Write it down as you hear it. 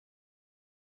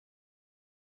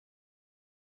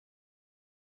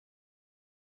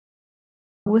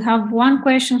we have one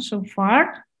question so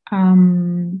far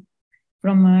from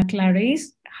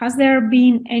Clarice. Has there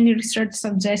been any research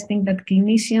suggesting that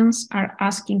clinicians are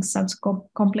asking such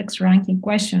complex ranking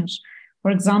questions?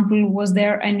 For example, was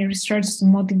there any research to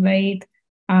motivate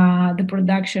the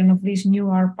production of these new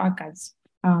R packets?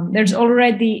 There's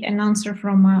already an answer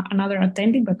from another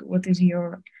attendee, but what is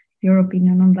your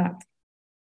opinion on that?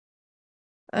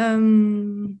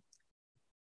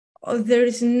 There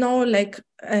is no like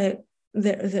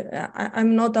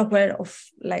I'm not aware of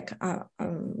like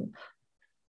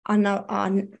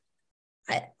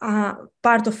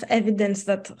part of evidence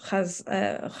that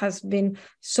has been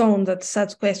shown that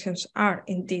such questions are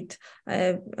indeed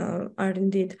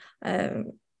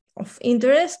of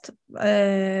interest,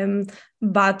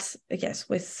 but yes,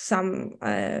 with some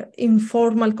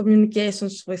informal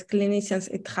communications with clinicians,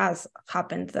 it has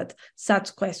happened that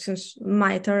such questions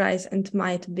might arise and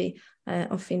might be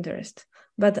of interest.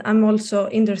 But I'm also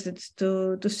interested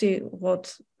to see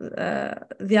what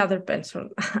the other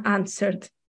person answered.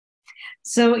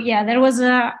 So yeah, there was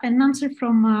an answer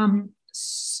from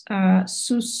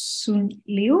Susun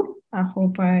Liu. I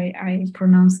hope I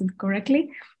pronounced it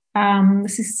correctly.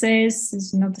 She says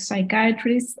she's not a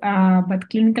psychiatrist, but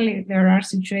clinically there are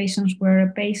situations where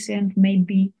a patient may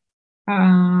be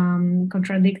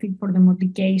contradicted for the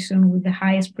medication with the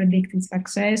highest predicted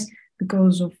success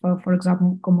because of, for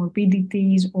example,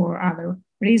 comorbidities or other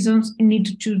reasons, and need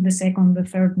to choose the second, the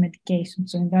third medication.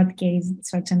 So in that case,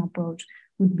 such an approach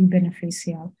would be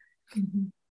beneficial.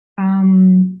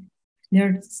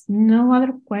 There's no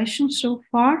other questions so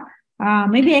far.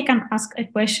 Maybe I can ask a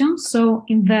question. So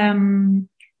in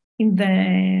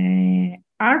the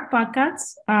R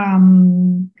packets,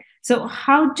 so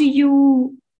how do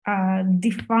you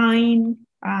define?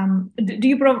 Do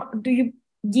you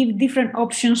give different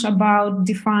options about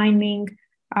defining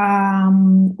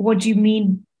what you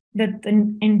mean that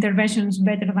an intervention is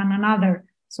better than another?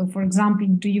 So, for example,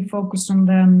 do you focus on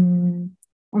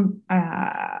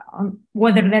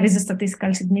whether there is a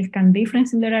statistical significant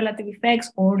difference in the relative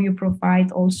effects, or you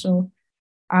provide also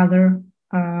other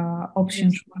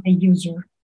options for the user?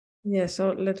 Yeah,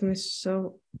 so let me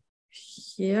show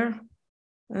here.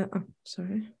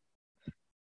 Sorry.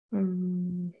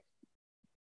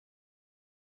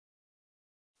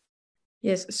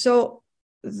 Yes, so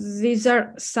these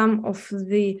are some of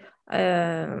the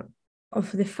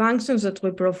functions that we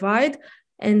provide,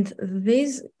 and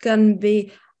these can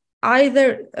be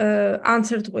either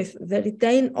answered with the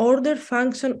retain order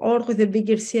function or with the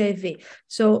bigger CIV.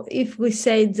 So if we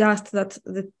say just that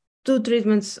the two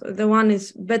treatments, the one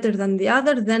is better than the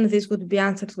other, then this would be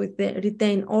answered with the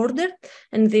retain order,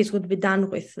 and this would be done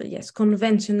with, yes,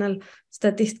 conventional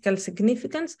statistical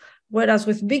significance, whereas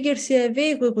with bigger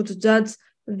CIV, we would judge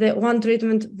the one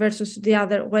treatment versus the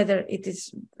other, whether it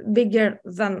is bigger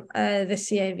than the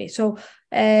CIV. So,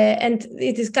 and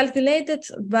it is calculated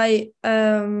by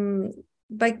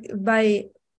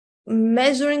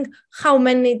measuring how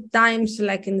many times,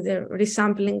 like in the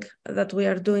resampling that we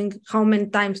are doing, how many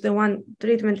times the one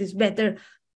treatment is better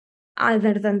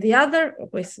either than the other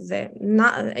with the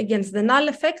against the null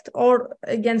effect, or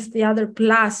against the other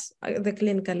plus the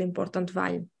clinically important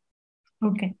value.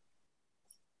 Okay.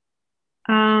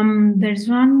 There's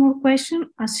one more question.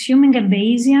 Assuming a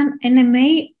Bayesian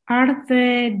NMA, are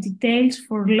the details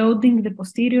for loading the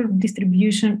posterior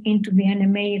distribution into the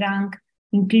NMA rank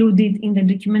included in the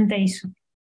documentation?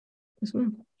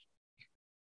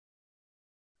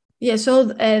 Yeah, so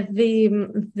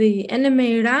the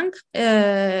NMA rank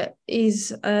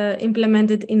is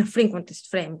implemented in a frequentist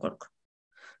framework.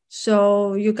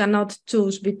 So you cannot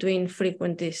choose between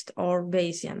frequentist or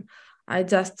Bayesian. I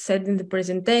just said in the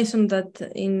presentation that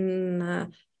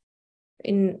in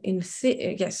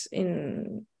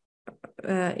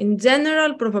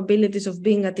general, probabilities of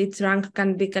being at each rank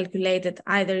can be calculated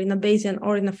either in a Bayesian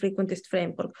or in a frequentist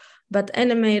framework, but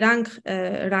NMA rank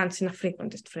runs in a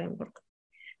frequentist framework.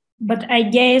 But I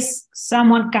guess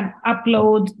someone can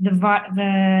upload the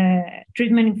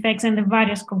treatment effects and the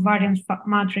various covariance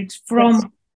matrix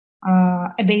from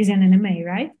a Bayesian NMA,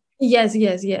 right? Yes. You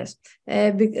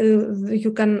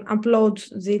can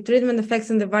upload the treatment effects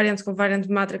and the variance covariance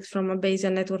matrix from a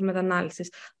Bayesian network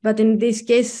meta-analysis. But in this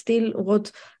case, still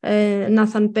what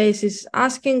Nathan Pace is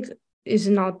asking is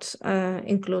not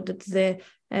included, the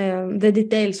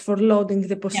details for loading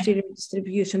the posterior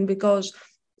distribution, because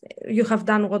you have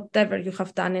done whatever you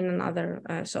have done in another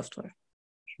software.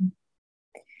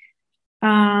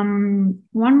 One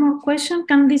more question.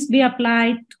 Can this be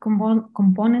applied to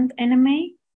component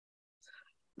NMA?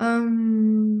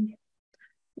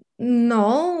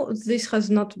 No, this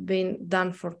has not been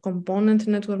done for component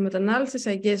network meta-analysis.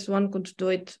 I guess one could do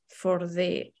it for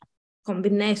the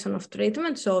combination of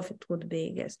treatments. So if it would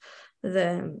be, yes,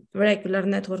 the regular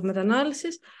network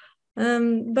meta-analysis.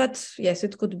 But yes,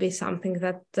 it could be something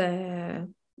that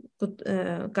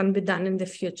can be done in the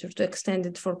future to extend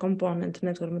it for component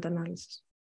network meta-analysis.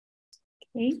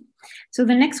 Okay, so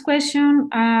the next question,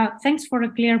 thanks for a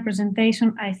clear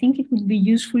presentation. I think it would be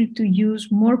useful to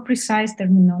use more precise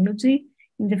terminology.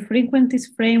 In the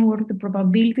frequentist framework, the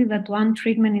probability that one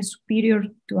treatment is superior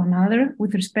to another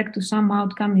with respect to some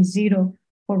outcome is 0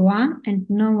 for one and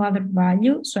no other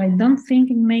value. So I don't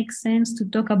think it makes sense to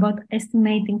talk about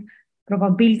estimating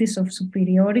probabilities of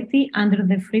superiority under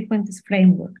the frequentist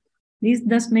framework. This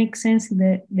does make sense in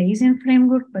the Bayesian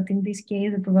framework, but in this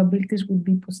case, the probabilities would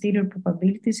be posterior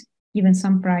probabilities given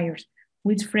some priors.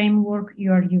 Which framework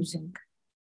you are using?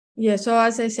 Yeah, so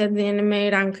as I said, the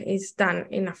NMA rank is done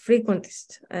in a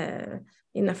frequentist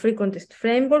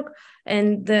framework,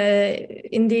 and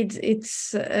indeed,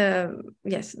 it's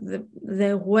yes,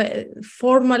 the way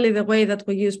formally the way that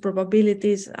we use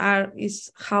probabilities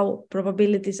is how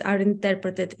probabilities are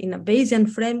interpreted in a Bayesian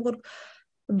framework.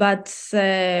 But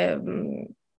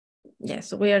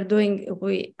yes, we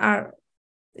are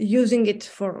using it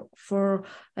for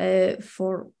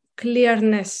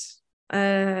clearness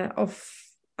of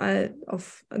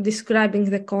describing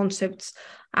the concepts,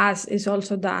 as is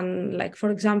also done, like,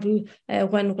 for example,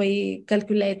 when we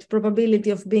calculate probability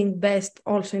of being best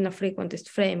also in a frequentist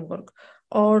framework,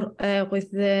 or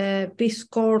with the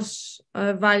p-scores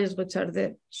values, which are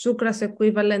the Sucras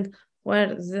equivalent,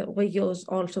 where we use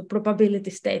also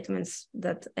probability statements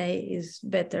that A is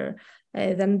better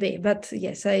than B. But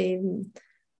yes, I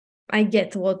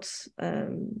get what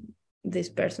this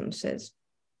person says.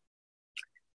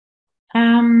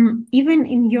 Even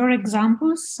in your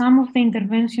examples, some of the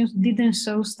interventions didn't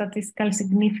show statistical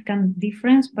significant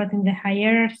difference, but in the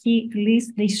hierarchy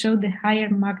list, they show the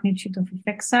higher magnitude of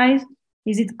effect size.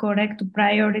 Is it correct to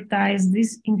prioritize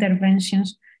these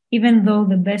interventions, even though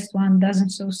the best one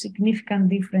doesn't show significant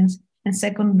difference and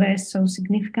second best shows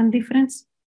significant difference?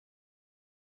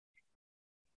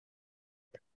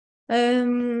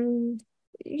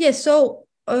 Yes, so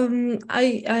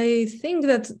I think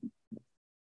that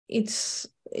it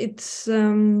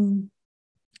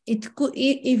could,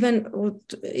 even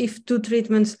if two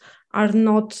treatments are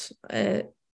not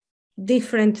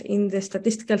different in the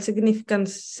statistical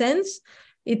significance sense,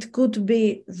 it could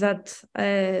be that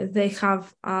they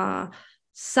have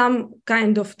some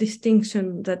kind of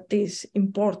distinction that is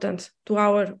important to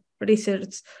our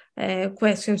research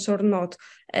questions or not.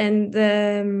 And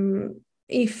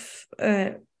if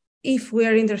we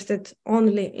are interested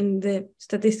only in the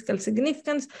statistical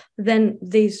significance, then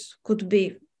this could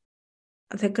be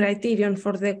the criterion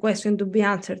for the question to be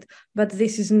answered, but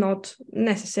this is not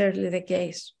necessarily the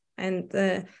case. And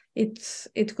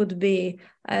it could be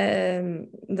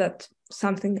that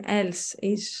something else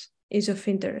is of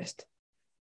interest.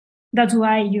 That's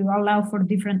why you allow for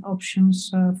different options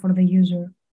for the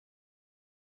user.